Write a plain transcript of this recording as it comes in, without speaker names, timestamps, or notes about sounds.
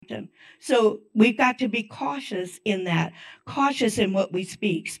often. So we've got to be cautious in that, cautious in what we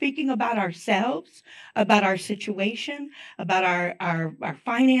speak, speaking about ourselves, about our situation, about our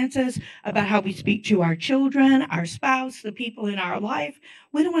finances, about how we speak to our children, our spouse, the people in our life.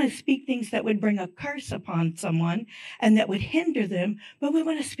 We don't want to speak things that would bring a curse upon someone and that would hinder them, but we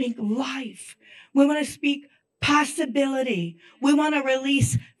want to speak life. We want to speak possibility. We want to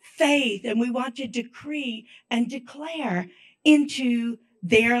release faith, and we want to decree and declare into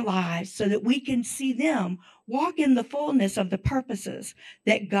their lives so that we can see them walk in the fullness of the purposes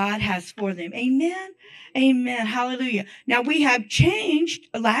that God has for them. Amen. Amen. Hallelujah. Now we have changed.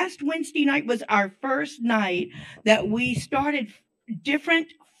 Last Wednesday night was our first night that we started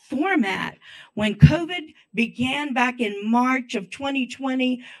different format. When COVID began back in March of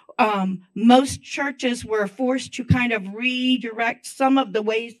 2020, most churches were forced to kind of redirect some of the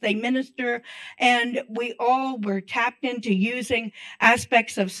ways they minister, and we all were tapped into using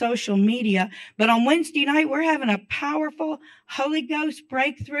aspects of social media. But on Wednesday night, we're having a powerful Holy Ghost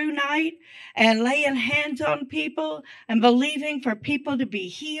breakthrough night and laying hands on people and believing for people to be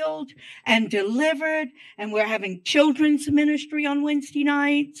healed and delivered. And we're having children's ministry on Wednesday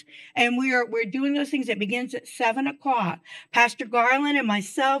nights, and we're doing those things. It begins at 7:00. Pastor Garland and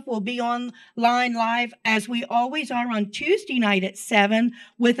myself will be online live, as we always are, on Tuesday night at 7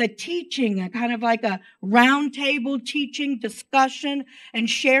 with a teaching, a kind of like a roundtable teaching discussion and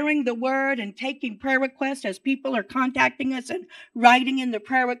sharing the word and taking prayer requests as people are contacting us and writing in the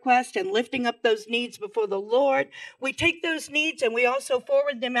prayer request and lifting up those needs before the Lord. We take those needs and we also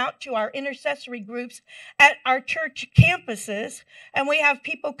forward them out to our intercessory groups at our church campuses, and we have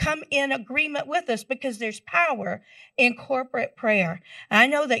people come in agreement with us because there's power in corporate prayer. I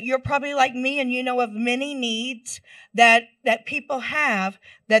know that you're probably like me, and you know of many needs that people have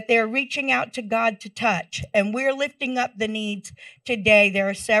that they're reaching out to God to touch. And we're lifting up the needs today. There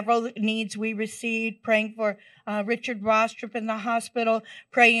are several needs we received, praying for Richard Rostrup in the hospital,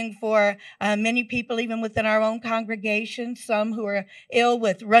 praying for many people even within our own congregation, some who are ill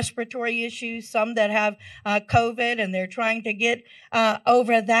with respiratory issues, some that have COVID and they're trying to get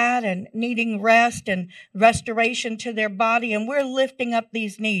over that and needing rest and restoration to their body. And we're lifting up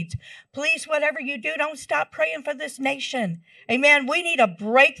these needs. Please, whatever you do, don't stop praying for this nation. Amen. We need a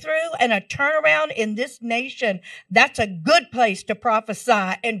breakthrough and a turnaround in this nation. That's a good place to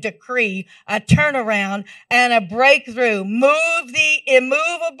prophesy and decree a turnaround and a breakthrough. Move the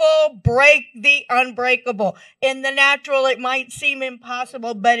immovable, break the unbreakable. In the natural, it might seem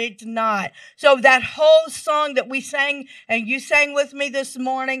impossible, but it's not. So that whole song that we sang and you sang with me this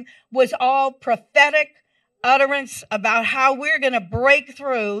morning was all prophetic utterance about how we're going to break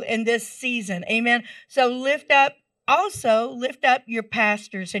through in this season. Amen. So lift up your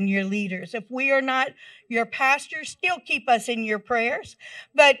pastors and your leaders. If we are not your pastors, still keep us in your prayers,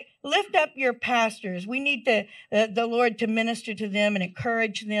 but lift up your pastors. We need the Lord to minister to them and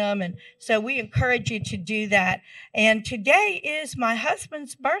encourage them. And so we encourage you to do that. And today is my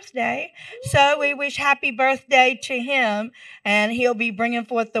husband's birthday. So we wish happy birthday to him, and he'll be bringing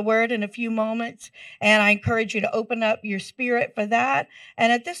forth the word in a few moments. And I encourage you to open up your spirit for that.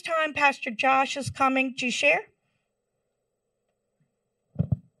 And at this time, Pastor Josh is coming to share.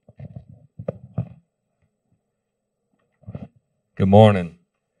 Good morning.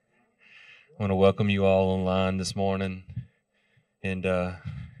 I want to welcome you all online this morning. And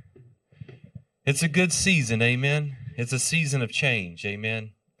it's a good season, amen. It's a season of change,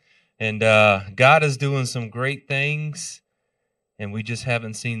 amen. And God is doing some great things, and we just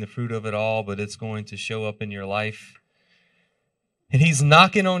haven't seen the fruit of it all, but it's going to show up in your life. And He's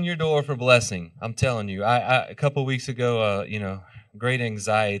knocking on your door for blessing. I'm telling you, a couple of weeks ago, great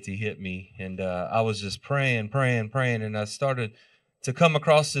anxiety hit me, and I was just praying, and I started to come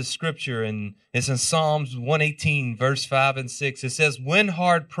across this scripture, and it's in Psalms 118, verse 5 and 6. It says, when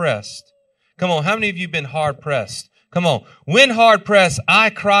hard pressed. Come on, how many of you have been hard pressed? Come on. When hard pressed, I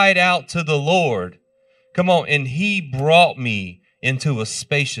cried out to the Lord. Come on, and He brought me into a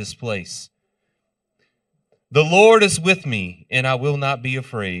spacious place. The Lord is with me, and I will not be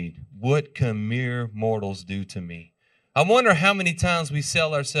afraid. What can mere mortals do to me? I wonder how many times we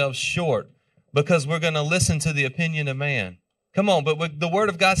sell ourselves short because we're going to listen to the opinion of man. Come on, but the word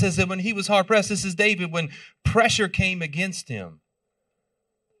of God says that when he was hard pressed, this is David, when pressure came against him,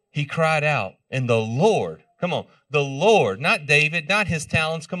 he cried out, and the Lord, come on, the Lord, not David, not his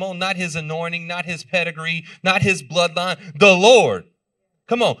talents, come on, not his anointing, not his pedigree, not his bloodline, the Lord,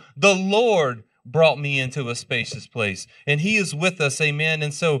 come on, the Lord brought me into a spacious place, and He is with us, amen.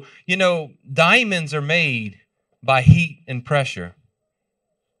 And so, diamonds are made by heat and pressure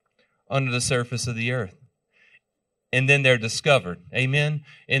under the surface of the earth. and then they're discovered. Amen.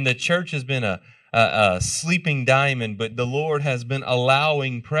 And the church has been a sleeping diamond, but the Lord has been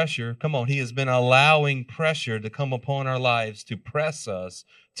allowing pressure. Come on, he has been allowing pressure to come upon our lives, to press us,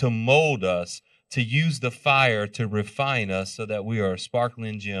 to mold us, to use the fire to refine us so that we are a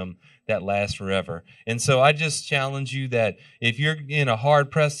sparkling gem that lasts forever. And so I just challenge you that if you're in a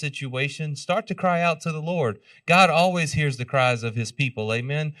hard-pressed situation, start to cry out to the Lord. God always hears the cries of his people,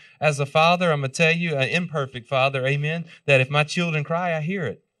 amen. As a father, I'm going to tell you, an imperfect father, amen, that if my children cry, I hear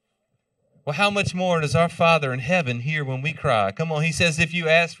it. Well, how much more does our Father in heaven hear when we cry? Come on, he says, if you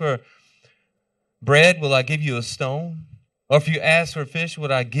ask for bread, will I give you a stone? Or if you ask for fish,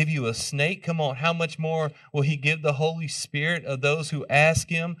 would I give you a snake? Come on, how much more will he give the Holy Spirit of those who ask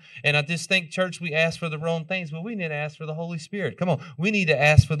him? And I just think, church, we ask for the wrong things, but we need to ask for the Holy Spirit. Come on, we need to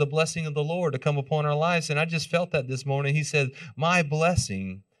ask for the blessing of the Lord to come upon our lives. And I just felt that this morning. He said, my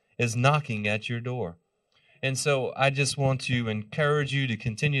blessing is knocking at your door. And so I just want to encourage you to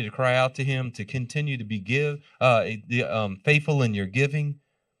continue to cry out to him, to continue to be faithful in your giving.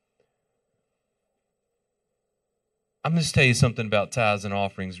 I'm going to tell you something about tithes and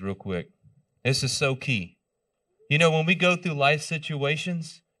offerings real quick. This is so key. You know, when we go through life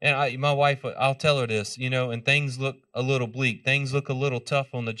situations, and my wife, I'll tell her this, you know, and things look a little bleak. Things look a little tough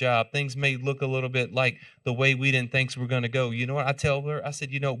on the job. Things may look a little bit like the way we didn't think we were going to go. You know what I tell her? I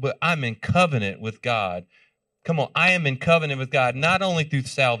said, you know, but I'm in covenant with God. Come on, I am in covenant with God, not only through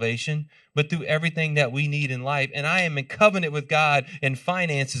salvation, but through everything that we need in life. And I am in covenant with God in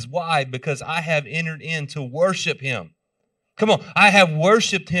finances. Why? Because I have entered in to worship him. Come on, I have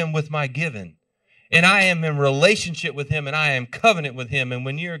worshiped him with my giving. And I am in relationship with him, and I am covenant with him. And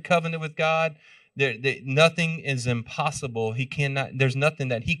when you're in covenant with God, nothing is impossible. There's nothing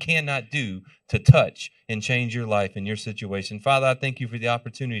that he cannot do to touch and change your life and your situation. Father, I thank you for the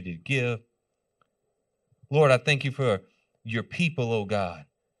opportunity to give. Lord, I thank you for your people, oh God,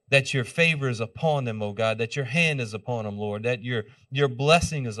 that your favor is upon them, oh God, that your hand is upon them, Lord, that your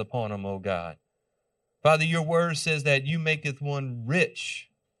blessing is upon them, oh God. Father, your word says that you maketh one rich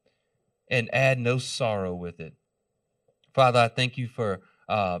and add no sorrow with it. Father, I thank you for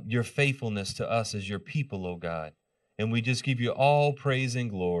your faithfulness to us as your people, oh God. And we just give you all praise and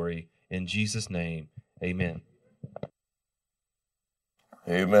glory in Jesus' name. Amen.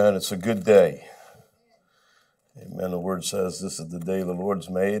 Amen. It's a good day. Amen. The word says this is the day the Lord's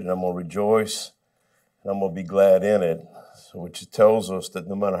made, and I'm going to rejoice, and I'm going to be glad in it. So which tells us that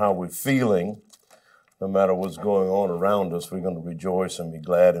no matter how we're feeling, no matter what's going on around us, we're going to rejoice and be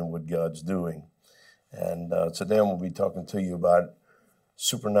glad in what God's doing. And today I'm going to be talking to you about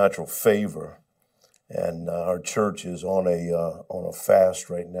supernatural favor. And our church is on a fast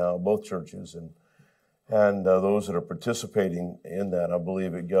right now, both churches, and those that are participating in that, I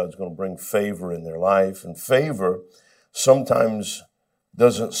believe that God's going to bring favor in their life. And favor sometimes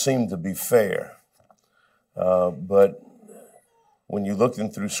doesn't seem to be fair. But when you look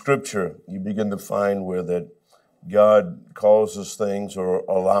through Scripture, you begin to find where that God causes things or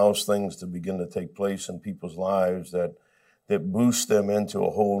allows things to begin to take place in people's lives that boost them into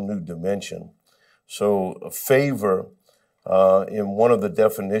a whole new dimension. So favor, in one of the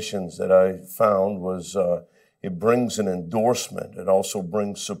definitions that I found was it brings an endorsement. It also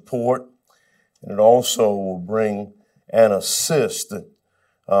brings support, and it also will bring an assist.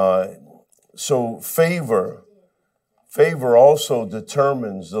 So favor also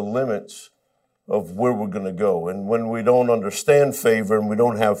determines the limits of where we're going to go. And when we don't understand favor and we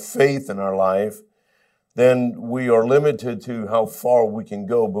don't have faith in our life, then we are limited to how far we can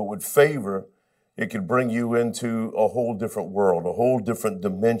go. But with favor, it could bring you into a whole different world, a whole different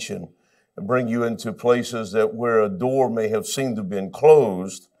dimension, and bring you into places that where a door may have seemed to have been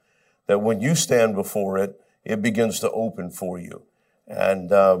closed, that when you stand before it, it begins to open for you. And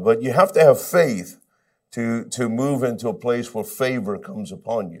but you have to have faith to move into a place where favor comes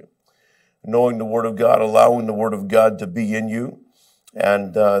upon you. Knowing the Word of God, allowing the Word of God to be in you.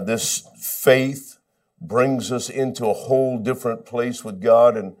 And this faith brings us into a whole different place with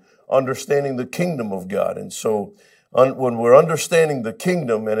God and understanding the kingdom of God. And so when we're understanding the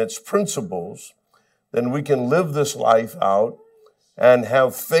kingdom and its principles, then we can live this life out and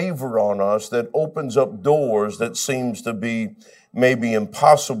have favor on us that opens up doors that seems to be maybe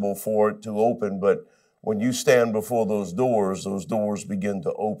impossible for it to open. But when you stand before those doors begin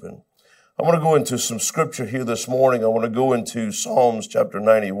to open. I want to go into some scripture here this morning. I want to go into Psalms chapter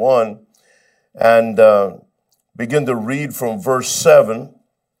 91 and begin to read from verse 7.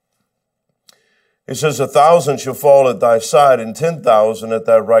 It says, 1,000 shall fall at thy side and 10,000 at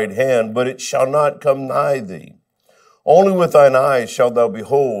thy right hand, but it shall not come nigh thee. Only with thine eyes shalt thou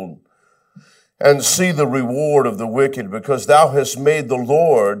behold, and see the reward of the wicked, because thou hast made the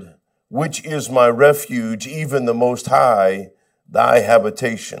Lord, which is my refuge, even the Most High, thy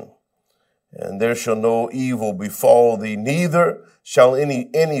habitation. And there shall no evil befall thee, neither shall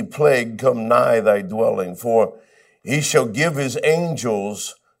any plague come nigh thy dwelling. For he shall give his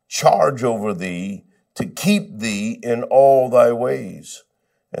angels charge over thee, to keep thee in all thy ways.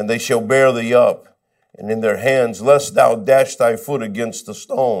 And they shall bear thee up, and in their hands, lest thou dash thy foot against a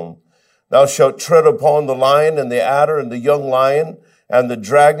stone. Thou shalt tread upon the lion and the adder and the young lion, and the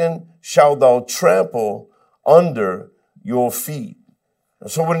dragon shalt thou trample under your feet.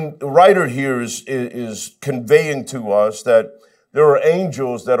 So when the writer here is conveying to us that there are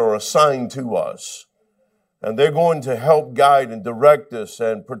angels that are assigned to us, and they're going to help guide and direct us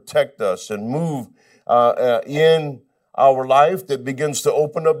and protect us and move in our life, that begins to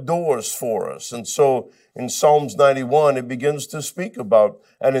open up doors for us. And so in Psalms 91, it begins to speak about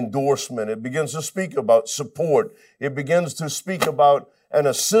an endorsement. It begins to speak about support. It begins to speak about an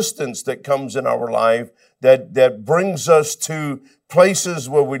assistance that comes in our life that brings us to places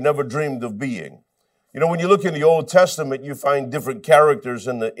where we never dreamed of being. You know, when you look in the Old Testament, you find different characters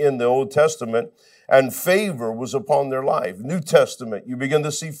in the Old Testament, and favor was upon their life. New Testament, you begin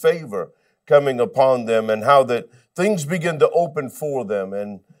to see favor coming upon them, and how that things begin to open for them,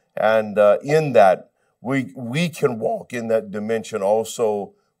 and in that we can walk in that dimension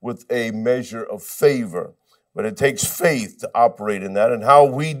also with a measure of favor. But it takes faith to operate in that, and how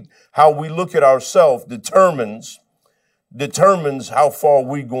we look at ourselves determines how far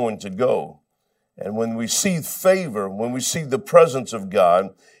we're going to go. And when we see favor, when we see the presence of God,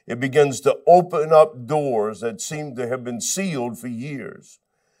 it begins to open up doors that seem to have been sealed for years.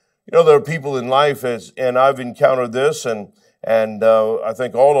 You know, there are people in life, and I've encountered this, and I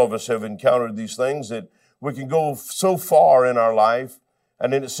think all of us have encountered these things, that we can go so far in our life,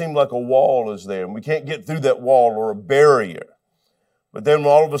 and then it seems like a wall is there, and we can't get through that wall, or a barrier. But then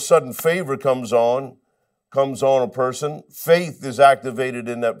all of a sudden, favor comes on a person, faith is activated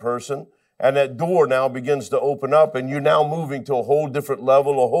in that person, and that door now begins to open up, and you're now moving to a whole different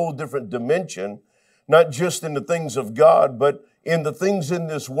level, a whole different dimension, not just in the things of God, but in the things in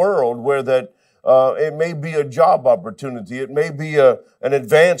this world, where that it may be a job opportunity, it may be an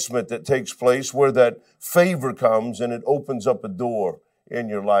advancement that takes place, where that favor comes and it opens up a door in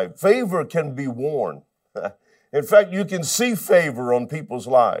your life. Favor can be worn. In fact, you can see favor on people's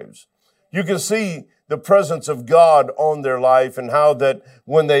lives. You can see the presence of God on their life, and how that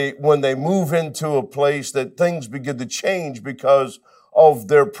when they move into a place, that things begin to change because of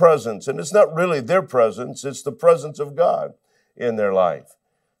their presence. And it's not really their presence, it's the presence of God in their life.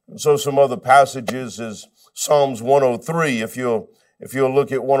 And so some other passages is Psalms 103. If you'll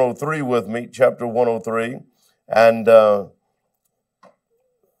look at 103 with me, chapter 103, and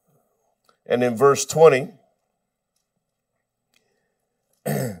in verse 20,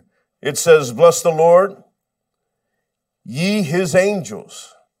 it says, "Bless the Lord, ye his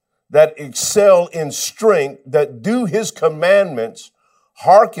angels, that excel in strength, that do his commandments,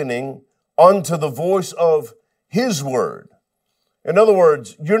 hearkening unto the voice of his word." In other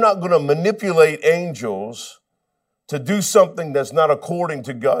words, you're not going to manipulate angels to do something that's not according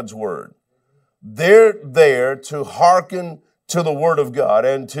to God's word. They're there to hearken to the word of God,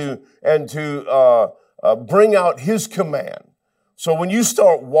 and to bring out his command. So when you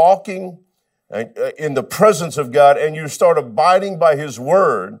start walking in the presence of God, and you start abiding by his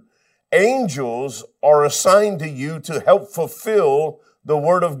word, angels are assigned to you to help fulfill the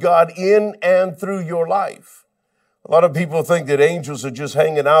word of God in and through your life. A lot of people think that angels are just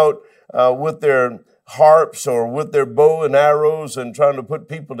hanging out with their harps or with their bow and arrows and trying to put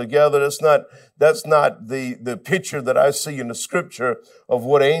people together. That's not the picture that I see in the scripture of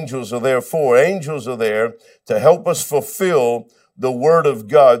what angels are there for. Angels are there to help us fulfill the word of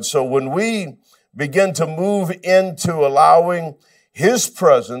God. So when we begin to move into allowing his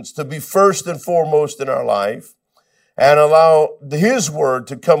presence to be first and foremost in our life, and allow his word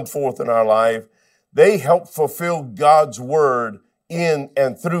to come forth in our life, they help fulfill God's word in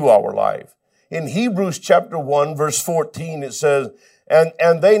and through our life. In Hebrews chapter 1, verse 14, it says,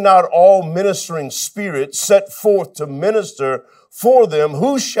 and they not all ministering spirits set forth to minister for them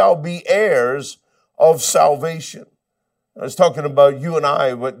who shall be heirs of salvation. I was talking about you and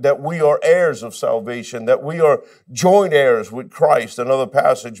I, but that we are heirs of salvation, that we are joint heirs with Christ. Another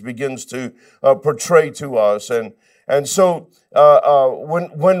passage begins to portray to us. And so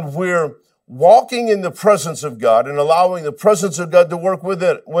when we're walking in the presence of God and allowing the presence of God to work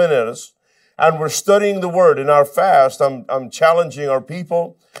within us, and we're studying the word in our fast, I'm challenging our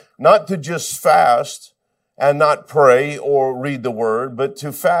people not to just fast and not pray or read the word, but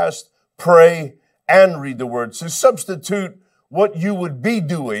to fast, pray, and read the word. So substitute what you would be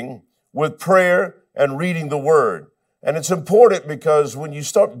doing with prayer and reading the word. And it's important because when you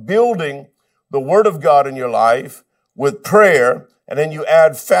start building the word of God in your life with prayer, and then you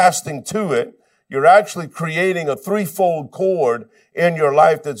add fasting to it, you're actually creating a threefold cord in your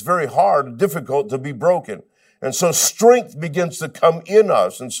life that's very hard and difficult to be broken. And so strength begins to come in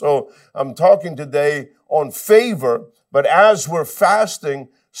us. And so I'm talking today on favor, but as we're fasting,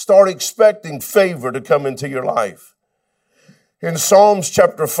 start expecting favor to come into your life. In Psalms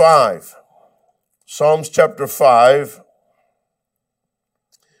chapter 5,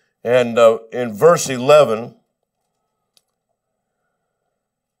 and in verse 11,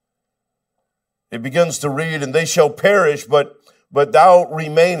 it begins to read, and they shall perish, but thou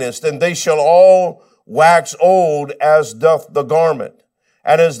remainest, and they shall all wax old as doth the garment.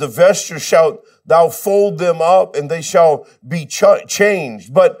 And as the vesture shalt thou fold them up, and they shall be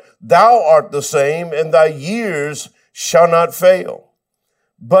changed. But thou art the same, and thy years shall not fail.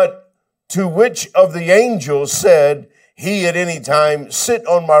 But to which of the angels said he at any time, sit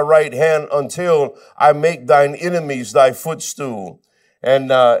on my right hand until I make thine enemies thy footstool? And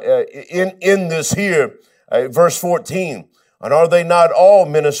in this here, verse 14, and are they not all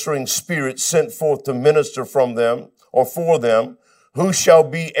ministering spirits sent forth to minister from them or for them, who shall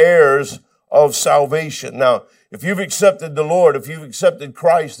be heirs of salvation? Now, if you've accepted the Lord, if you've accepted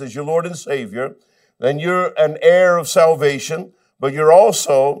Christ as your Lord and Savior, then you're an heir of salvation, but you're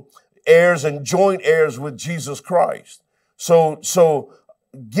also heirs and joint heirs with Jesus Christ. So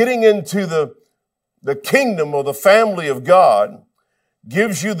getting into the kingdom or the family of God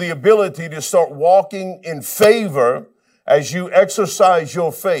gives you the ability to start walking in favor as you exercise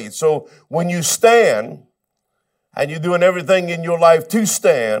your faith. So when you stand and you're doing everything in your life to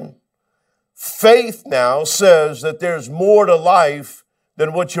stand, faith now says that there's more to life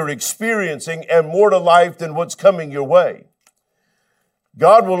than what you're experiencing and more to life than what's coming your way.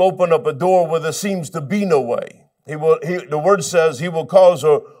 God will open up a door where there seems to be no way. The word says he will cause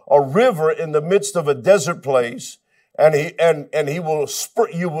a river in the midst of a desert place, and you will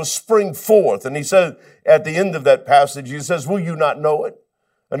spring forth. And he said at the end of that passage, he says, will you not know it?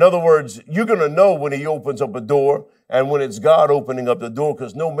 In other words, you're going to know when he opens up a door and when it's God opening up the door,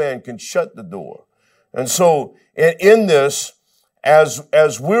 because no man can shut the door. And so in this,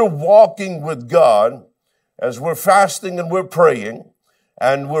 as we're walking with God, as we're fasting and we're praying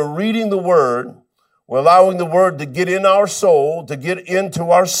and we're reading the word, we're allowing the word to get in our soul, to get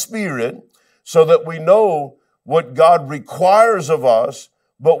into our spirit, so that we know what God requires of us,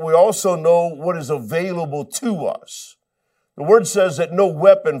 but we also know what is available to us. The word says that no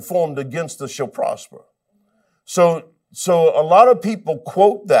weapon formed against us shall prosper. So a lot of people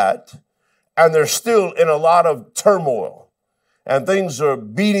quote that, and they're still in a lot of turmoil, and things are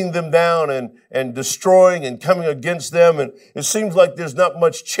beating them down and destroying and coming against them, and it seems like there's not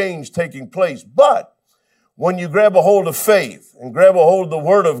much change taking place. But when you grab a hold of faith and grab a hold of the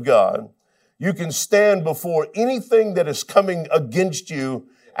word of God, you can stand before anything that is coming against you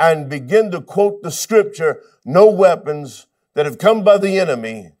and begin to quote the scripture, no weapons that have come by the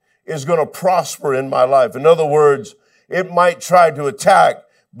enemy is going to prosper in my life. In other words, it might try to attack,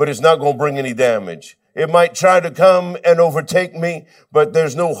 but it's not going to bring any damage. It might try to come and overtake me, but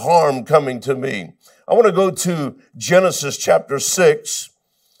there's no harm coming to me. I want to go to Genesis chapter 6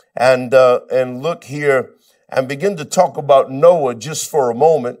 and look here and begin to talk about Noah just for a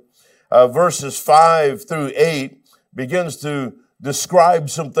moment. Verses 5 through 8 begins to describe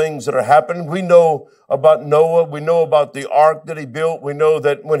some things that are happening. We know about Noah. We know about the ark that he built. We know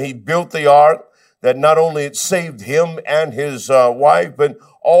that when he built the ark, that not only it saved him and his wife, but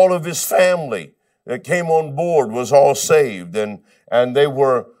all of his family that came on board was all saved. And they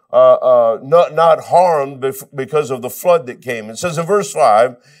were not harmed because of the flood that came. It says in verse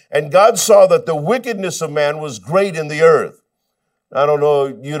 5, and God saw that the wickedness of man was great in the earth. I don't know,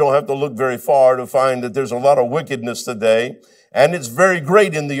 you don't have to look very far to find that there's a lot of wickedness today, and it's very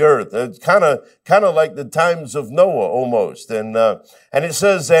great in the earth. It's kind of like the times of Noah almost. And it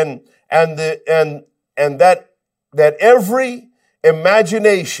says, and that every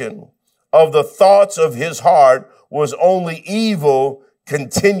imagination of the thoughts of his heart was only evil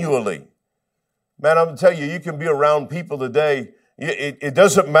continually. Man, I'm going to tell you, you can be around people today. It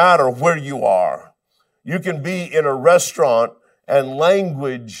doesn't matter where you are. You can be in a restaurant and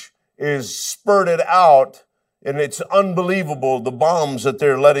language is spurted out, and it's unbelievable, the bombs that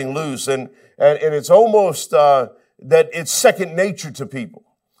they're letting loose. And it's almost that it's second nature to people.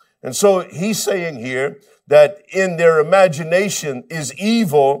 And so he's saying here that in their imagination is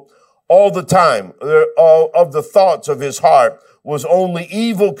evil all the time, of the thoughts of his heart was only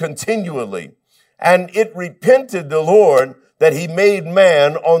evil continually. And it repented the Lord that he made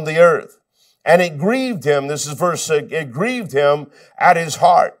man on the earth. And it grieved him, this is verse 6, it grieved him at his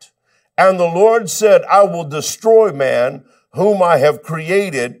heart. And the Lord said, I will destroy man whom I have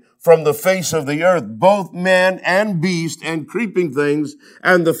created from the face of the earth, both man and beast and creeping things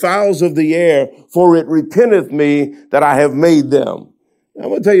and the fowls of the air, for it repenteth me that I have made them. I'm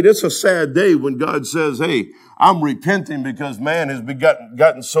going to tell you, this is a sad day when God says, hey, I'm repenting because man has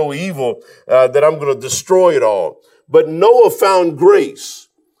gotten so evil that I'm going to destroy it all. But Noah found grace.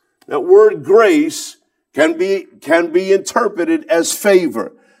 That word grace can be interpreted as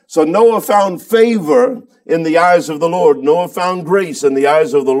favor. So Noah found favor in the eyes of the Lord. Noah found grace in the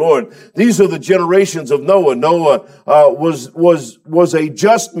eyes of the Lord. These are the generations of Noah. Noah was a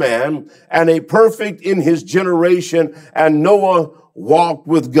just man and a perfect in his generation, and Noah walked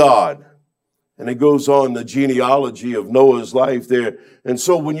with God. And it goes on the genealogy of Noah's life there. And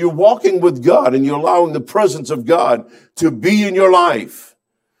so when you're walking with God and you're allowing the presence of God to be in your life,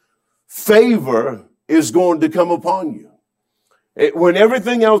 favor is going to come upon you. When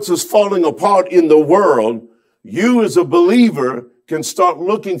everything else is falling apart in the world, you as a believer can start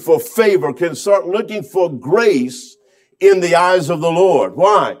looking for favor, can start looking for grace in the eyes of the Lord.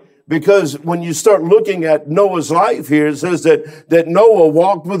 Why? Because when you start looking at Noah's life here, it says that Noah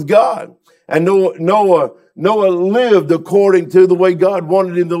walked with God. And Noah lived according to the way God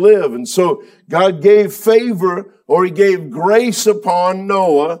wanted him to live. And so God gave favor, or he gave grace upon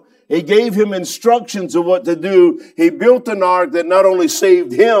Noah. He gave him instructions of what to do. He built an ark that not only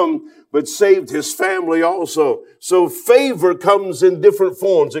saved him, but saved his family also. So favor comes in different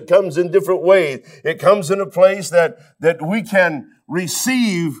forms. It comes in different ways. It comes in a place that we can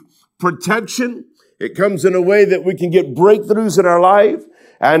receive protection. It comes in a way that we can get breakthroughs in our life.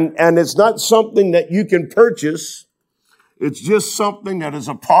 And it's not something that you can purchase. It's just something that is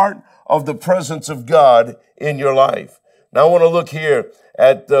a part of the presence of God in your life. Now I want to look here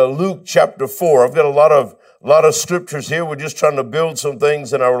at Luke chapter 4. I've got a lot of scriptures here. We're just trying to build some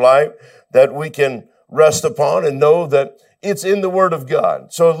things in our life that we can rest upon and know that it's in the Word of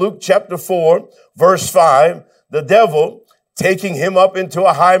God. So Luke chapter 4, verse 5, the devil, taking him up into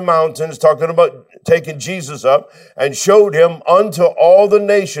a high mountain, is talking about taking Jesus up, and showed him all the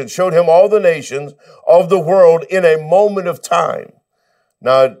nations of the world in a moment of time.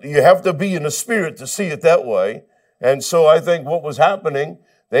 Now, you have to be in the Spirit to see it that way. And so I think what was happening,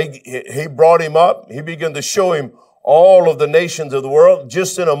 he brought him up. He began to show him all of the nations of the world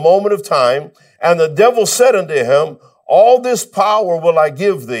just in a moment of time. And the devil said unto him, all this power will I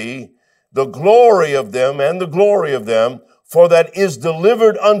give thee, the glory of them and the glory of them, for that is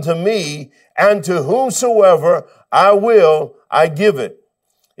delivered unto me, and to whomsoever I will, I give it.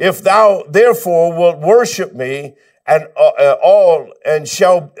 If thou therefore wilt worship me, and all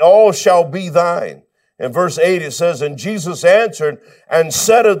shall be thine. In verse 8 it says, and Jesus answered and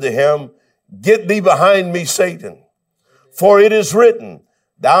said unto him, get thee behind me, Satan. For it is written,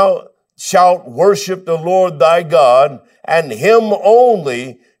 thou shalt worship the Lord thy God, and him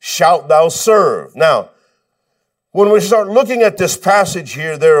only shalt thou serve. Now, when we start looking at this passage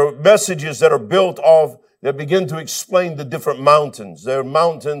here, there are messages that are built off that begin to explain the different mountains. There are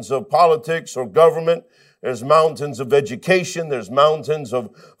mountains of politics or government. There's mountains of education. There's mountains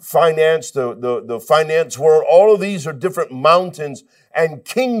of finance, the finance world. All of these are different mountains and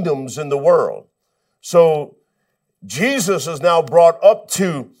kingdoms in the world. So Jesus is now brought up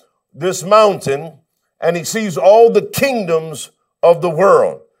to this mountain, and he sees all the kingdoms of the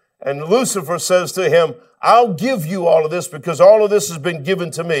world. And Lucifer says to him, I'll give you all of this because all of this has been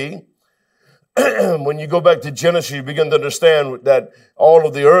given to me. When you go back to Genesis, you begin to understand that all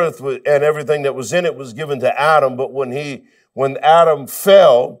of the earth and everything that was in it was given to Adam. But when Adam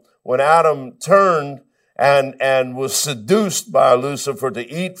fell, when Adam turned and was seduced by Lucifer to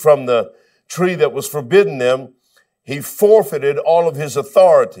eat from the tree that was forbidden them, he forfeited all of his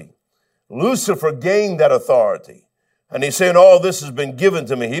authority. Lucifer gained that authority. And he's saying, all this has been given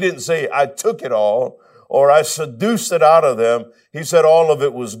to me. He didn't say, I took it all, or I seduced it out of them. He said, all of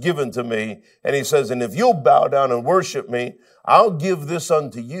it was given to me. And he says, and if you'll bow down and worship me, I'll give this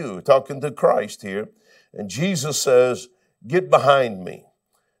unto you. Talking to Christ here. And Jesus says, get behind me.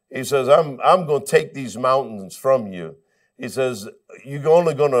 He says, I'm going to take these mountains from you. He says, you're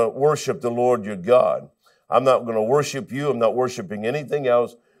only going to worship the Lord your God. I'm not going to worship you. I'm not worshiping anything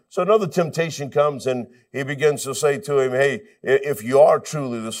else. So another temptation comes, and he begins to say to him, hey, if you are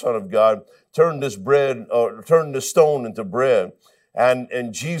truly the Son of God, turn this stone into bread.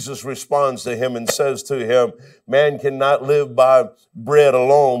 And Jesus responds to him and says to him, man cannot live by bread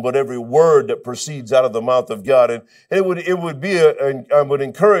alone, but every word that proceeds out of the mouth of God. And I would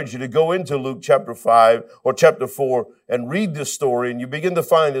encourage you to go into Luke chapter 5 or chapter 4 and read this story. And you begin to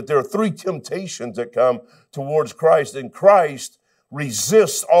find that there are three temptations that come towards Christ. And Christ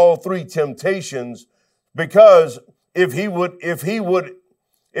resists all three temptations, because if he would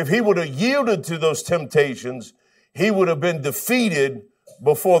have yielded to those temptations, he would have been defeated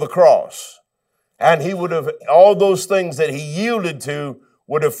before the cross. And he would have, all those things that he yielded to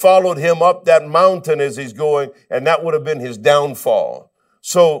would have followed him up that mountain as he's going, and that would have been his downfall.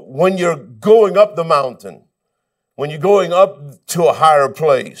 So when you're going up the mountain, when you're going up to a higher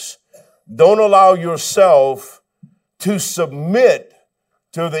place, don't allow yourself to submit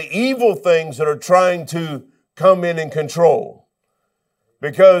to the evil things that are trying to come in and control.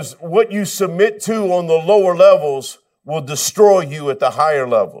 Because what you submit to on the lower levels will destroy you at the higher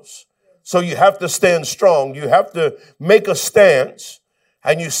levels. So you have to stand strong. You have to make a stance,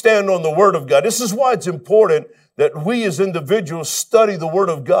 and you stand on the Word of God. This is why it's important that we as individuals study the Word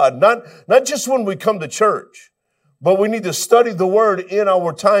of God. Not just when we come to church, but we need to study the Word in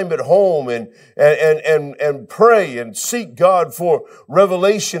our time at home and pray and seek God for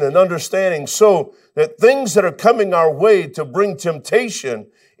revelation and understanding, so that things that are coming our way to bring temptation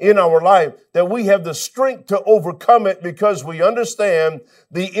in our life, that we have the strength to overcome it, because we understand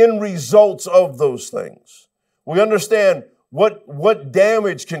the end results of those things. We understand what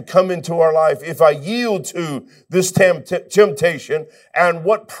damage can come into our life if I yield to this temptation, and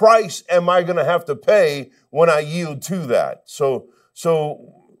what price am I going to have to pay when I yield to that. So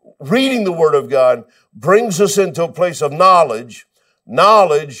reading the Word of God brings us into a place of knowledge.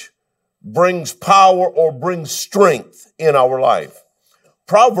 Knowledge brings power or brings strength in our life.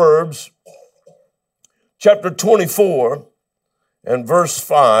 Proverbs chapter 24 and verse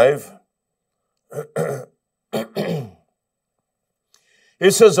 5.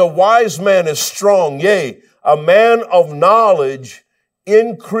 It says, a wise man is strong, yea, a man of knowledge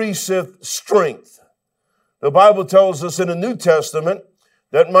increaseth strength. The Bible tells us in the New Testament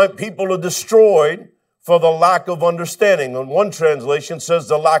that my people are destroyed for the lack of understanding. And one translation says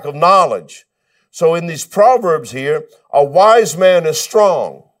the lack of knowledge. So in these Proverbs here, a wise man is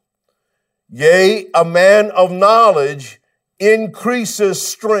strong. Yea, a man of knowledge increases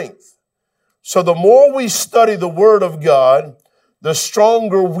strength. So the more we study the Word of God, the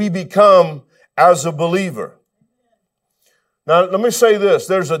stronger we become as a believer. Now, let me say this.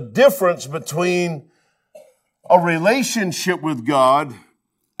 There's a difference between a relationship with God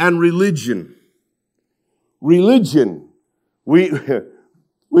and religion. Religion, we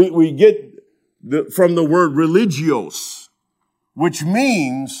get from the word religios, which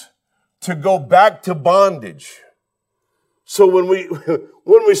means to go back to bondage. So when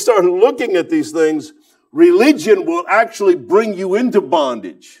we start looking at these things, religion will actually bring you into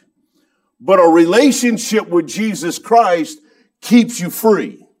bondage. But a relationship with Jesus Christ keeps you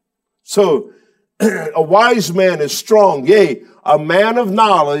free. So a wise man is strong. Yea, a man of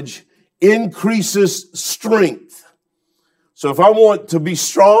knowledge increases strength. So if I want to be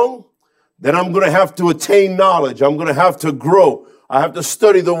strong, then I'm going to have to attain knowledge. I'm going to have to grow. I have to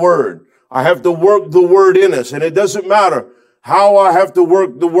study the Word. I have to work the Word in us. And it doesn't matter how I have to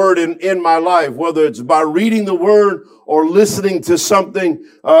work the Word in my life, whether it's by reading the Word or listening to something,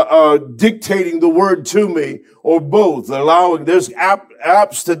 dictating the Word to me, or both. There's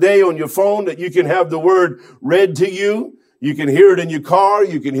apps today on your phone that you can have the Word read to you. You can hear it in your car.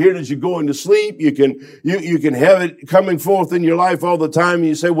 You can hear it as you're going to sleep. You can have it coming forth in your life all the time. And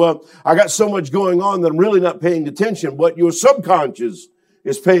you say, well, I got so much going on that I'm really not paying attention. But your subconscious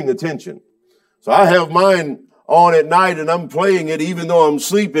is paying attention. So I have mine on at night and I'm playing it even though I'm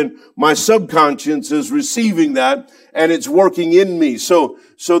sleeping. My subconscious is receiving that and it's working in me. So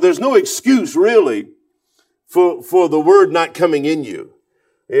there's no excuse really for the Word not coming in you.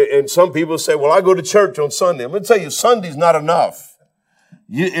 And some people say, well, I go to church on Sunday. I'm going to tell you, Sunday's not enough.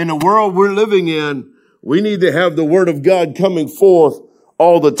 In the world we're living in, we need to have the Word of God coming forth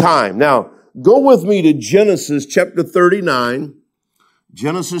all the time. Now, go with me to Genesis chapter 39.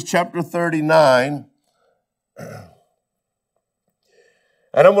 Genesis chapter 39.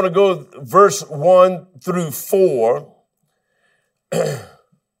 And I'm going to go verse 1 through 4.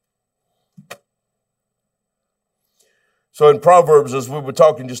 So in Proverbs, as we were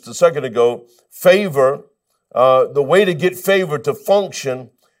talking just a second ago, favor, the way to get favor to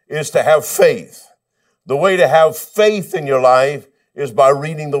function is to have faith. The way to have faith in your life is by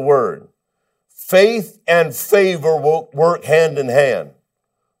reading the Word. Faith and favor will work hand in hand.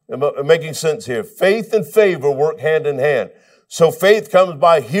 Am I making sense here? Faith and favor work hand in hand. So faith comes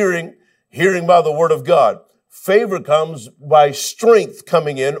by hearing, hearing by the word of God. Favor comes by strength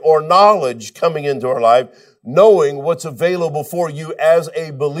coming in or knowledge coming into our life, knowing what's available for you as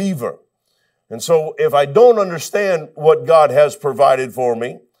a believer. And so if I don't understand what God has provided for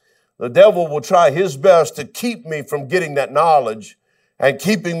me, the devil will try his best to keep me from getting that knowledge and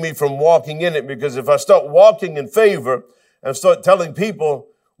keeping me from walking in it. Because if I start walking in favor and start telling people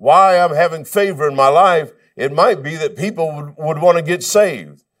why I'm having favor in my life, it might be that people would want to get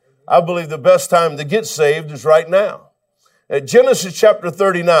saved. I believe the best time to get saved is right now. At Genesis chapter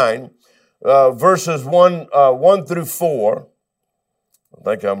 39, verses 1 through 4. I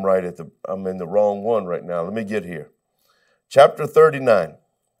think I'm right I'm in the wrong one right now. Let me get here. Chapter 39.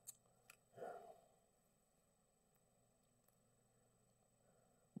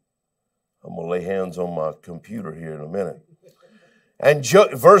 I'm going to lay hands on my computer here in a minute. And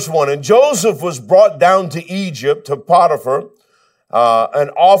verse 1, and Joseph was brought down to Egypt to Potiphar, an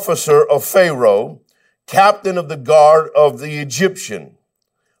officer of Pharaoh, captain of the guard of the Egyptian,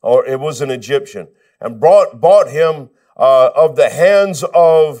 or it was an Egyptian, and bought him of the hands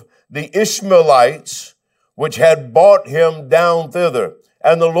of the Ishmaelites, which had bought him down thither.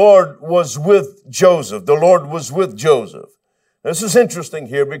 And the Lord was with Joseph. The Lord was with Joseph. This is interesting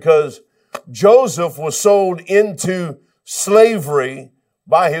here because Joseph was sold into slavery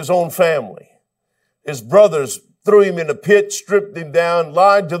by his own family. His brothers threw him in a pit, stripped him down,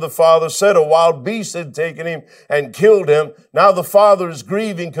 lied to the father, said a wild beast had taken him and killed him. Now the father is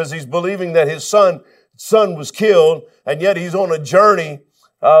grieving because he's believing that his son was killed, and yet he's on a journey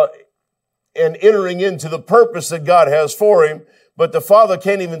and entering into the purpose that God has for him. But the father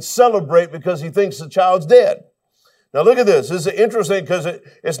can't even celebrate because he thinks the child's dead. Now look at this. This is interesting because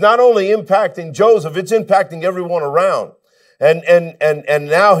it's not only impacting Joseph, it's impacting everyone around. And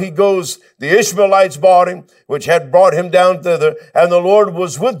now he goes, the Ishmaelites bought him, which had brought him down thither, and the Lord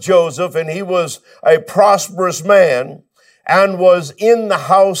was with Joseph, and he was a prosperous man, and was in the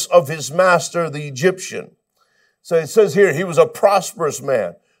house of his master, the Egyptian. So it says here, he was a prosperous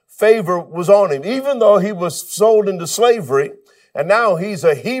man. Favor was on him, even though he was sold into slavery, and now he's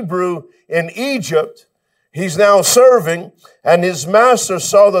a Hebrew in Egypt. He's now serving, and his master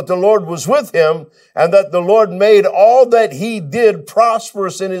saw that the Lord was with him and that the Lord made all that he did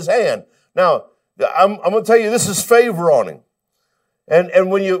prosperous in his hand. Now, I'm going to tell you, this is favor on him. And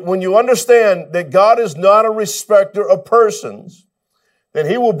when you understand that God is not a respecter of persons, then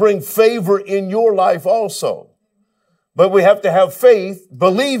he will bring favor in your life also. But we have to have faith,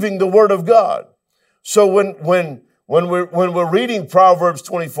 believing the word of God. So when we're reading Proverbs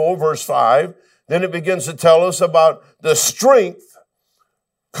 24, verse 5, then it begins to tell us about the strength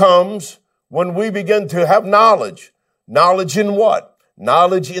comes when we begin to have knowledge. Knowledge in what?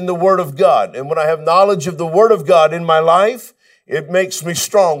 Knowledge in the Word of God. And when I have knowledge of the Word of God in my life, it makes me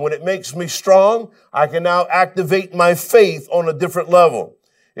strong. When it makes me strong, I can now activate my faith on a different level.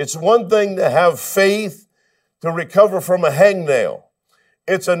 It's one thing to have faith to recover from a hangnail.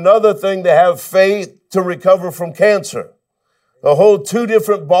 It's another thing to have faith to recover from cancer. The whole two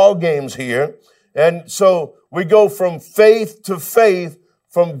different ball games here. And so we go from faith to faith,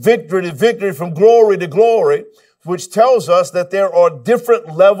 from victory to victory, from glory to glory, which tells us that there are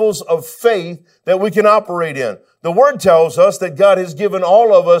different levels of faith that we can operate in. The word tells us that God has given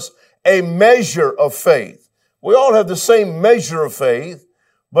all of us a measure of faith. We all have the same measure of faith,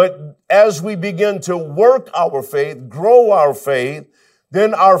 but as we begin to work our faith, grow our faith,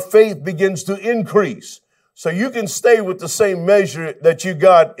 then our faith begins to increase. So you can stay with the same measure that you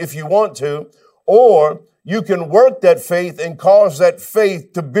got if you want to, or you can work that faith and cause that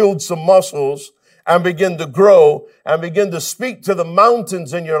faith to build some muscles and begin to grow and begin to speak to the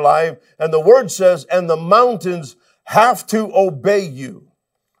mountains in your life. And the word says, and the mountains have to obey you.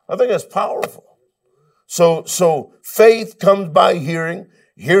 I think that's powerful. So faith comes by hearing,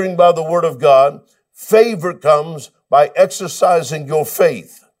 hearing by the word of God. Favor comes by exercising your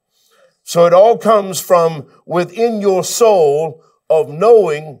faith. So it all comes from within your soul of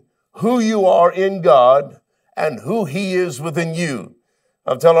knowing who you are in God and who he is within you.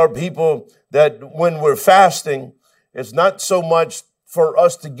 I tell our people that when we're fasting, it's not so much for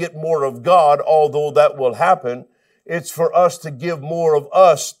us to get more of God, although that will happen. It's for us to give more of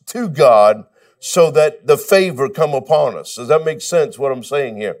us to God so that the favor come upon us. Does that make sense what I'm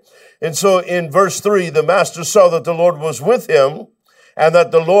saying here? And so in verse 3, the master saw that the Lord was with him and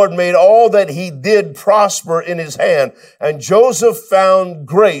that the Lord made all that he did prosper in his hand. And Joseph found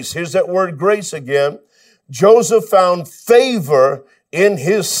grace. Here's that word grace again. Joseph found favor in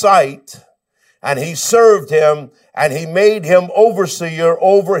his sight, and he served him, and he made him overseer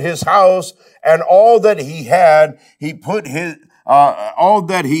over his house, and all that he had, he put all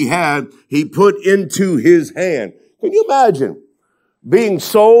that he had, he put into his hand. Can you imagine being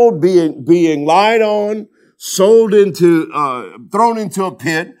sold, being lied on, sold into, thrown into a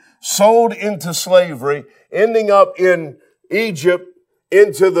pit, sold into slavery, ending up in Egypt,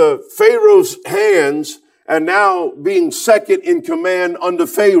 into the Pharaoh's hands, and now being second in command under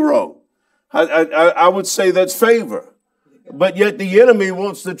Pharaoh? I would say that's favor. But yet the enemy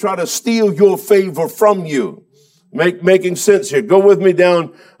wants to try to steal your favor from you. Making sense here. Go with me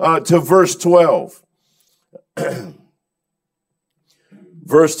down to verse 12.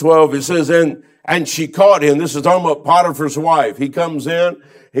 Verse 12, it says, and she caught him. This is talking about Potiphar's wife. He comes in.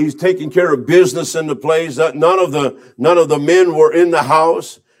 He's taking care of business in the place. None of the men were in the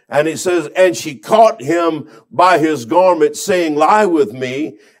house. And he says, and she caught him by his garment, saying, lie with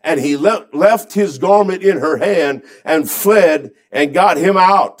me. And he left his garment in her hand and fled and got him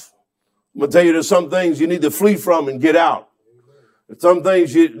out. I'm going to tell you, there's some things you need to flee from and get out. There's some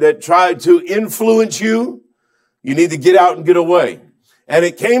things that try to influence you, you need to get out and get away. And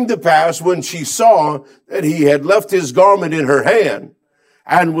it came to pass when she saw that he had left his garment in her hand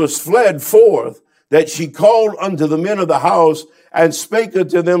and was fled forth, that she called unto the men of the house and spake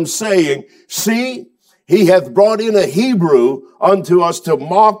unto them, saying, see, he hath brought in a Hebrew unto us to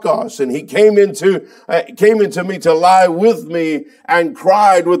mock us. And he came into me to lie with me and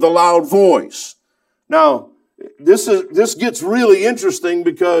cried with a loud voice. Now, this gets really interesting,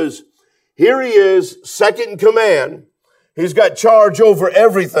 because here he is, second in command. He's got charge over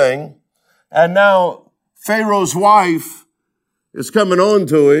everything. And now Pharaoh's wife is coming on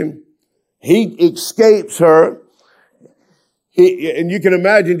to him. He escapes her. And you can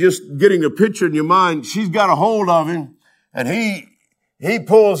imagine just getting a picture in your mind. She's got a hold of him, and he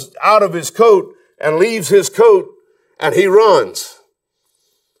pulls out of his coat and leaves his coat, and he runs.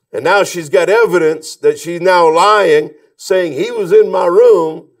 And now she's got evidence that she's now lying, saying he was in my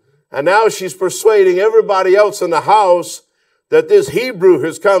room. And now she's persuading everybody else in the house that this Hebrew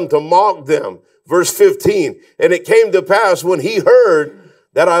has come to mock them. Verse 15, and it came to pass when he heard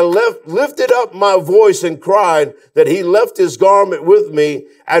that I lifted up my voice and cried, that he left his garment with me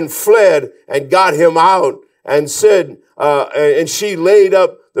and fled and got him out, and said, and she laid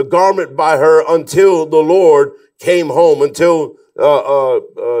up the garment by her until the Lord came home, until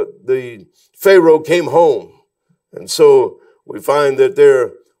the Pharaoh came home. And so we find that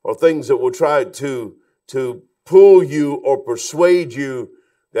there are things that will try to pull you or persuade you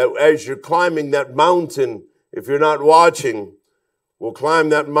that as you're climbing that mountain, if you're not watching, will climb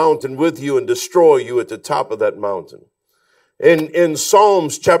that mountain with you and destroy you at the top of that mountain. In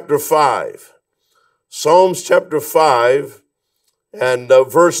Psalms chapter 5, and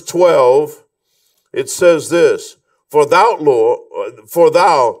verse 12, it says this, For thou,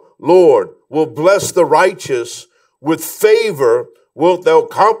 Lord, will bless the righteous, with favor wilt thou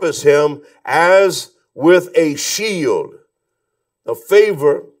compass him as with a shield. Now,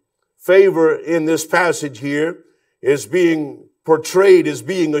 favor in this passage here is being portrayed as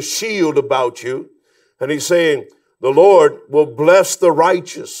being a shield about you. And he's saying, the Lord will bless the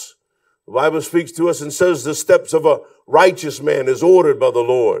righteous. The Bible speaks to us and says the steps of a righteous man is ordered by the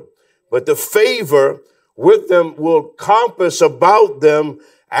Lord. But the favor with them will compass about them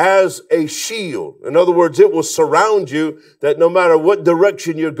as a shield. In other words, it will surround you, that no matter what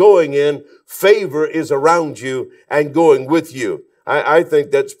direction you're going in, favor is around you and going with you. I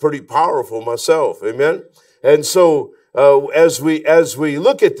think that's pretty powerful myself. Amen. And so, as we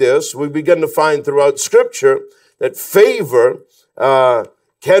look at this, we begin to find throughout Scripture that favor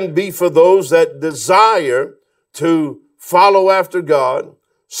can be for those that desire to follow after God,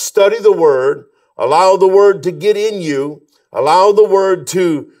 study the Word, allow the Word to get in you, allow the Word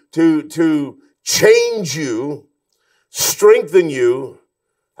to change you, strengthen you,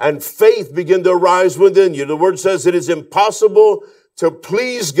 and faith begin to arise within you. The Word says it is impossible to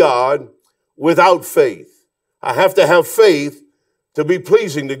please God without faith. I have to have faith to be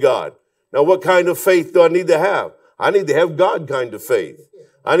pleasing to God. Now, what kind of faith do I need to have? I need to have God kind of faith.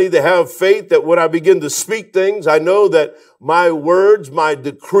 I need to have faith that when I begin to speak things, I know that my words, my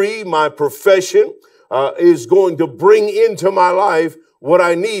decree, my profession is going to bring into my life what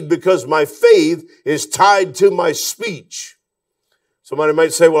I need, because my faith is tied to my speech. Somebody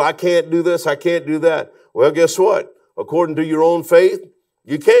might say, well, I can't do this, I can't do that. Well, guess what? According to your own faith,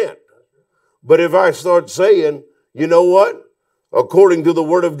 you can't. But if I start saying, you know what? According to the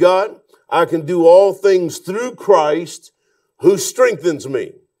Word of God, I can do all things through Christ who strengthens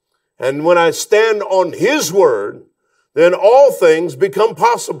me. And when I stand on His Word, then all things become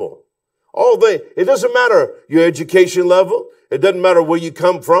possible. It doesn't matter your education level. It doesn't matter where you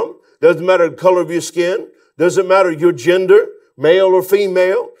come from. It doesn't matter the color of your skin. It doesn't matter your gender. male or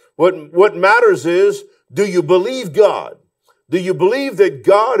female. What matters is, do you believe God? Do you believe that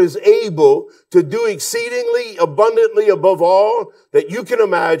God is able to do exceedingly abundantly above all that you can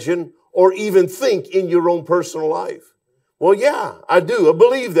imagine or even think in your own personal life? Well, yeah, I do. I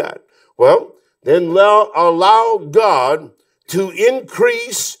believe that. Well, then allow God to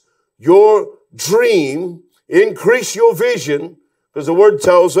increase your dream, increase your vision, because the word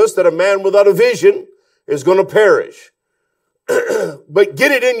tells us that a man without a vision is going to perish. But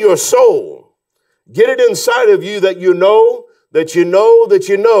get it in your soul. Get it inside of you that you know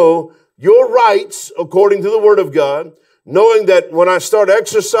your rights according to the word of God, knowing that when I start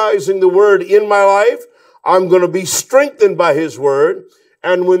exercising the word in my life, I'm going to be strengthened by his word.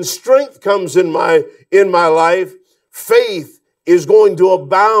 And when strength comes in my life, faith is going to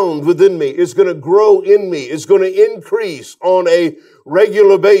abound within me. It's going to grow in me. It's going to increase on a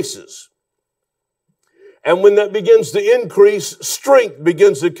regular basis. And when that begins to increase, strength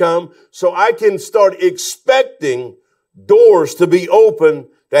begins to come, so I can start expecting doors to be open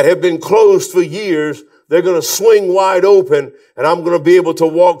that have been closed for years. They're going to swing wide open, and I'm going to be able to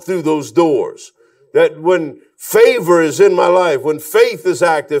walk through those doors. That when favor is in my life, when faith is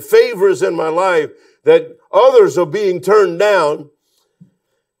active, favor is in my life, that others are being turned down.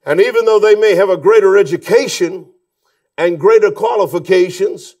 And even though they may have a greater education and greater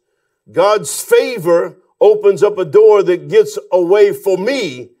qualifications, God's favor opens up a door that gets a way for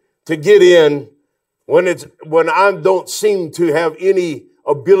me to get in when I don't seem to have any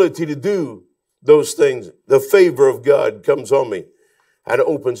ability to do those things. The favor of God comes on me and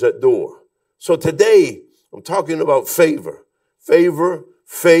opens that door. So today I'm talking about favor,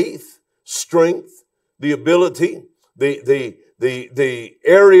 faith, strength, the ability, the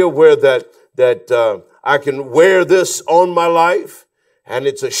area where that I can wear this on my life and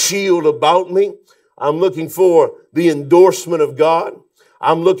it's a shield about me. I'm looking for the endorsement of God.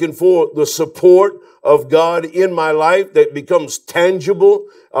 I'm looking for the support of God in my life that becomes tangible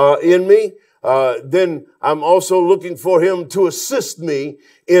in me. Then I'm also looking for him to assist me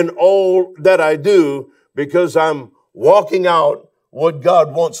in all that I do, because I'm walking out what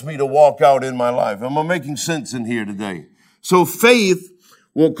God wants me to walk out in my life. Am I making sense in here today? So faith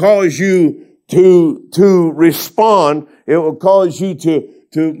will cause you to respond. It will cause you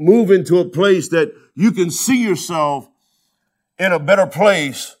to move into a place that you can see yourself in a better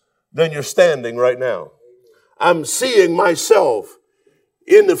place than you're standing right now. I'm seeing myself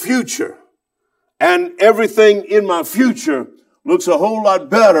in the future, and everything in my future looks a whole lot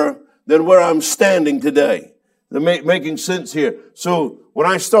better than where I'm standing today. They're making sense here. So when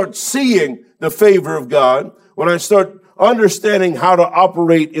I start seeing the favor of God, when I start understanding how to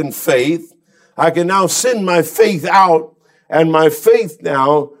operate in faith, I can now send my faith out, and my faith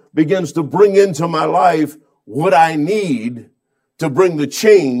now begins to bring into my life what I need to bring the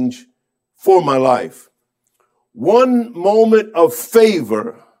change for my life. One moment of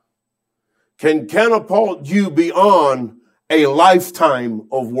favor can catapult you beyond a lifetime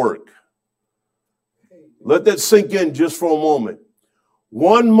of work. Let that sink in just for a moment.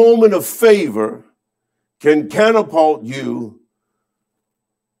 One moment of favor can catapult you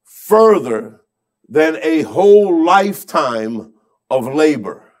further than a whole lifetime of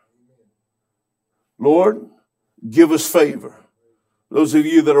labor. Lord, give us favor. Those of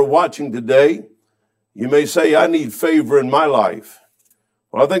you that are watching today, you may say, I need favor in my life.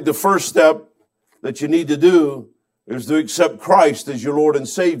 Well, I think the first step that you need to do is to accept Christ as your Lord and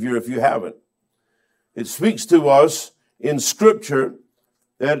Savior if you haven't. It speaks to us in Scripture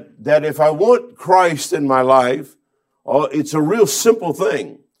that if I want Christ in my life, it's a real simple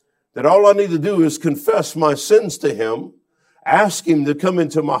thing. That all I need to do is confess my sins to him, ask him to come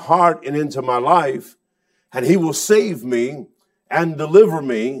into my heart and into my life, and he will save me and deliver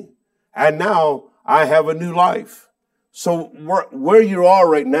me. And now I have a new life. So where you are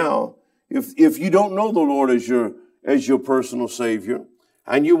right now, if you don't know the Lord as your personal Savior,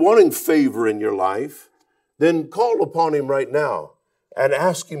 and you're wanting favor in your life, then call upon him right now and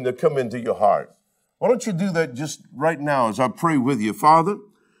ask him to come into your heart. Why don't you do that just right now as I pray with you? Father,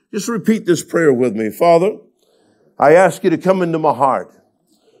 just repeat this prayer with me. Father, I ask you to come into my heart.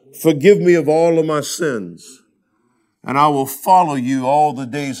 Forgive me of all of my sins, and I will follow you all the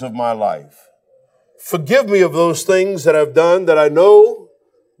days of my life. Forgive me of those things that I've done that I know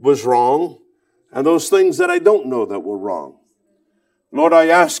was wrong, and those things that I don't know that were wrong. Lord, I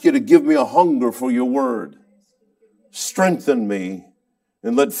ask you to give me a hunger for your word. Strengthen me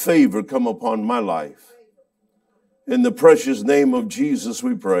and let favor come upon my life. In the precious name of Jesus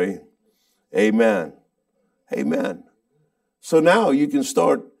we pray. Amen. Amen. So now you can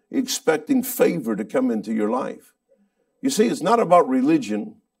start expecting favor to come into your life. You see, it's not about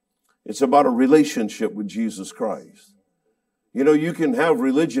religion. It's about a relationship with Jesus Christ. You know, you can have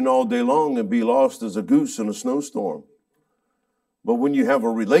religion all day long and be lost as a goose in a snowstorm. But when you have a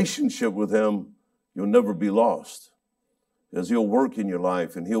relationship with him, you'll never be lost, because he'll work in your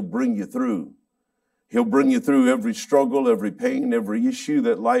life and he'll bring you through. He'll bring you through every struggle, every pain, every issue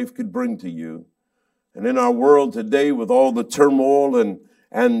that life could bring to you. And in our world today, with all the turmoil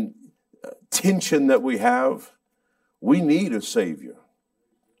and tension that we have, we need a Savior.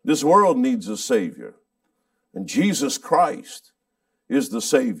 This world needs a Savior. And Jesus Christ is the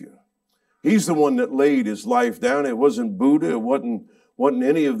Savior. He's the one that laid his life down. It wasn't Buddha. It wasn't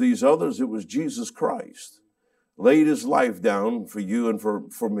any of these others. It was Jesus Christ. Laid his life down for you and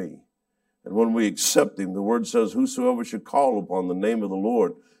for me. And when we accept him, the word says, whosoever should call upon the name of the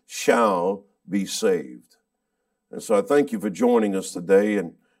Lord shall be saved. And so I thank you for joining us today.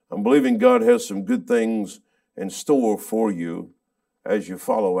 And I'm believing God has some good things in store for you as you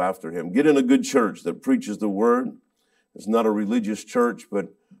follow after him. Get in a good church that preaches the word. It's not a religious church, but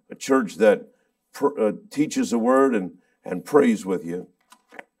a church that teaches the word and prays with you.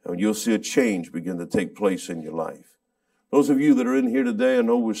 And you'll see a change begin to take place in your life. Those of you that are in here today, I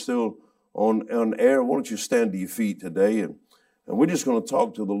know we're still on air. Why don't you stand to your feet today? And we're just going to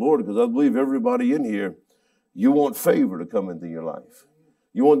talk to the Lord, because I believe everybody in here, you want favor to come into your life.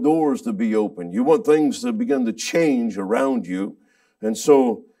 You want doors to be open. You want things to begin to change around you. And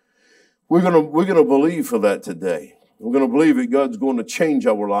so we're going to believe for that today. We're going to believe that God's going to change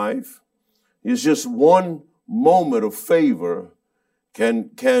our life. It's just one moment of favor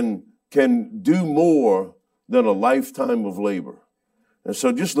can do more than a lifetime of labor. And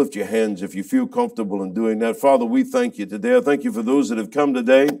so just lift your hands if you feel comfortable in doing that. Father, we thank you today. I thank you for those that have come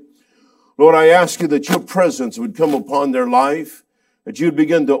today. Lord, I ask you that your presence would come upon their life, that you'd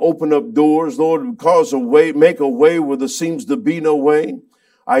begin to open up doors, Lord, make a way where there seems to be no way.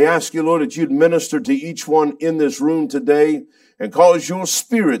 I ask you, Lord, that you'd minister to each one in this room today and cause your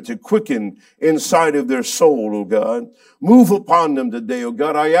spirit to quicken inside of their soul, oh God. Move upon them today, oh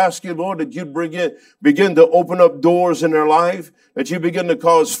God. I ask you, Lord, that you'd begin to open up doors in their life, that you begin to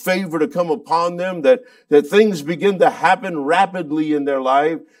cause favor to come upon them, that things begin to happen rapidly in their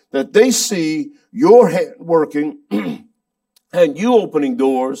life, that they see your hand working and you opening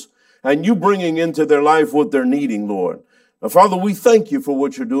doors and you bringing into their life what they're needing, Lord. Now, Father, we thank you for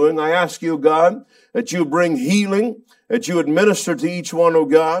what you're doing. I ask you, God, that you bring healing, that you administer to each one, oh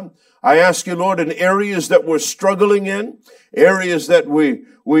God. I ask you, Lord, in areas that we're struggling in, areas that we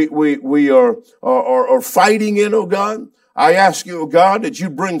are fighting in, oh God. I ask you, oh God, that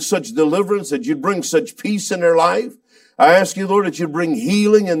you bring such deliverance, that you bring such peace in their life. I ask you, Lord, that you bring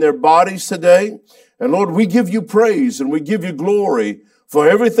healing in their bodies today. And Lord, we give you praise and we give you glory for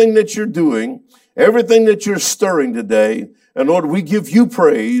everything that you're doing, everything that you're stirring today. And Lord, we give you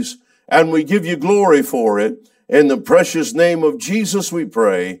praise and we give you glory for it. In the precious name of Jesus, we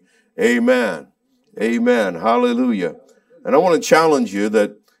pray. Amen. Amen. Hallelujah. And I want to challenge you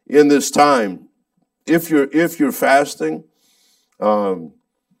that in this time, if you're fasting,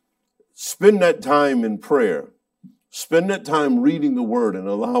 spend that time in prayer. Spend that time reading the word and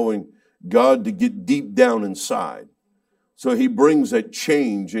allowing God to get deep down inside, so he brings that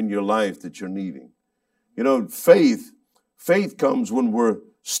change in your life that you're needing. You know, faith comes when we're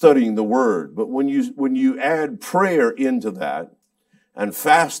studying the word, but when you add prayer into that and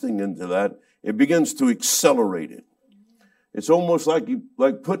fasting into that, it begins to accelerate it. It's almost like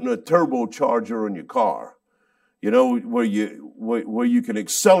putting a turbocharger on your car, you know, where you can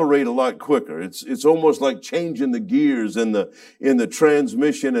accelerate a lot quicker. It's almost like changing the gears in the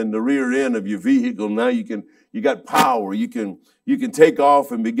transmission and the rear end of your vehicle. Now you got power. You can take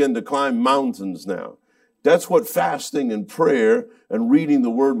off and begin to climb mountains now. That's what fasting and prayer and reading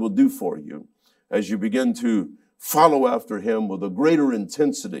the word will do for you as you begin to follow after him with a greater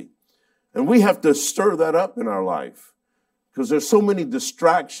intensity. And we have to stir that up in our life, because there's so many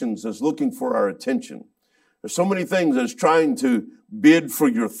distractions that's looking for our attention. There's so many things that's trying to bid for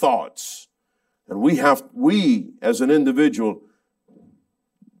your thoughts. And we as an individual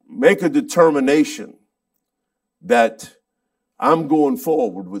make a determination that I'm going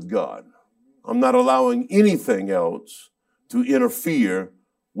forward with God. I'm not allowing anything else to interfere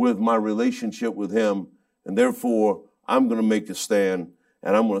with my relationship with him. And therefore, I'm going to make a stand,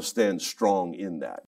 and I'm going to stand strong in that.